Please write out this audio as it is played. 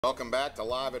Welcome back to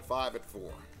Live at 5 at 4.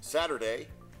 Saturday,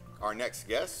 our next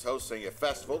guest is hosting a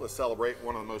festival to celebrate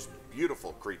one of the most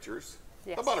beautiful creatures,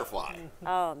 the butterfly.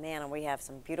 Oh man, and we have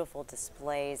some beautiful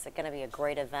displays. It's going to be a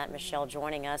great event. Michelle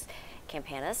joining us,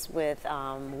 Campanis, with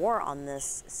more on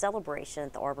this celebration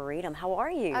at the Arboretum. How are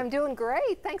you? I'm doing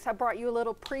great. Thanks. I brought you a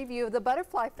little preview of the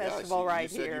Butterfly Festival you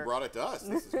said you brought it to us.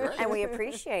 This is great. And we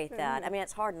appreciate that. I mean,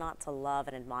 it's hard not to love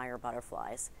and admire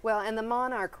butterflies. Well, and the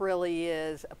monarch really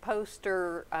is a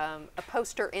poster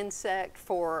insect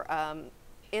for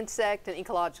insect and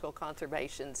ecological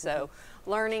conservation. So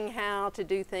learning how to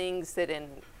do things that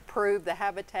improve the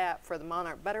habitat for the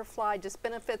monarch butterfly just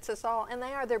benefits us all, and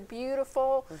they're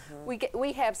beautiful.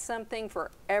 We have something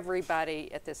for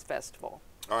everybody at this festival.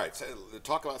 All right, so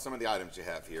talk about some of the items you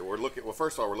have here. Well,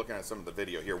 first of all, we're looking at some of the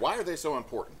video here. Why are they so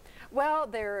important? Well,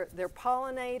 they're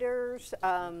pollinators,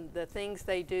 the things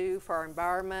they do for our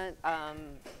environment,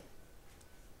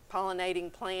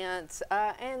 pollinating plants,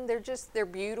 and they're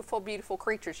beautiful, beautiful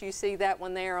creatures. You see that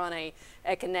when they're on a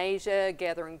echinacea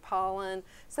gathering pollen.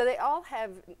 So they all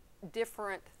have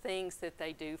different things that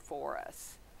they do for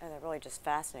us. And they're really just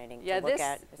fascinating to look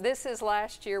at. This is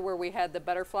last year where we had the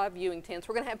butterfly viewing tents.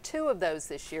 We're going to have 2 of those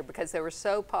this year because they were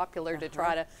so popular to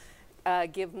try to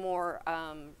give more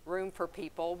room for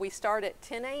people. We start at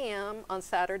 10 a.m. on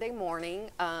Saturday morning.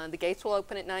 The gates will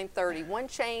open at 9:30. One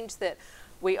change that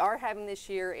we are having this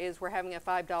year is we're having a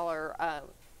 $5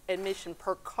 admission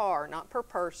per car, not per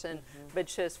person, but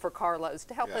just for carloads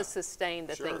to help us sustain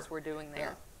the things we're doing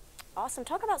there. Awesome.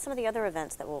 Talk about some of the other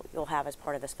events that you'll have as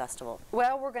part of this festival.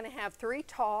 Well, we're going to have 3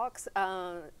 talks.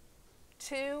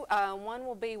 2, one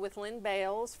will be with Lynn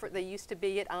Bales. They used to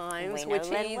be at IMES, which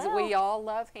we all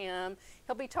love him.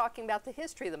 He'll be talking about the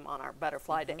history of the monarch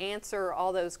butterfly to answer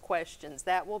all those questions.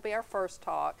 That will be our first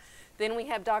talk. Then we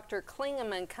have Dr.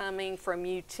 Klingeman coming from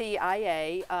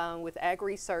UTIA with Ag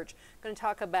Research, going to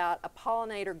talk about a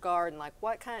pollinator garden, like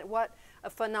a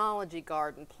phenology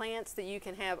garden, plants that you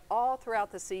can have all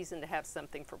throughout the season to have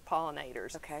something for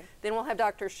pollinators. Okay. Then we'll have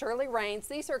Dr. Shirley Raines.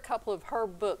 These are a couple of her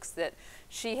books that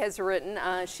she has written.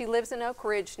 She lives in Oak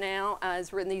Ridge now,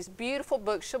 has written these beautiful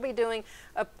books. She'll be doing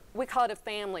we call it a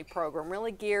family program,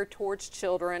 really geared towards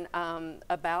children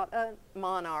about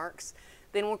monarchs.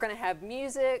 Then we're going to have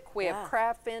music. We have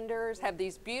craft vendors, have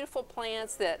these beautiful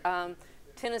plants that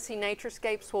Tennessee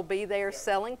Naturescapes will be there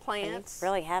selling plants. And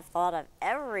you really have thought of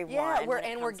everyone. Yeah,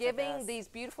 we're giving these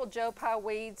beautiful Joe Pye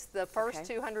weeds. The first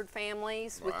 200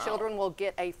 families with children will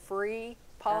get a free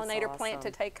pollinator plant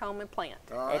to take home and plant.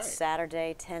 It's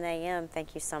Saturday, 10 a.m.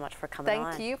 Thank you so much for coming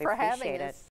on. Thank you for having us.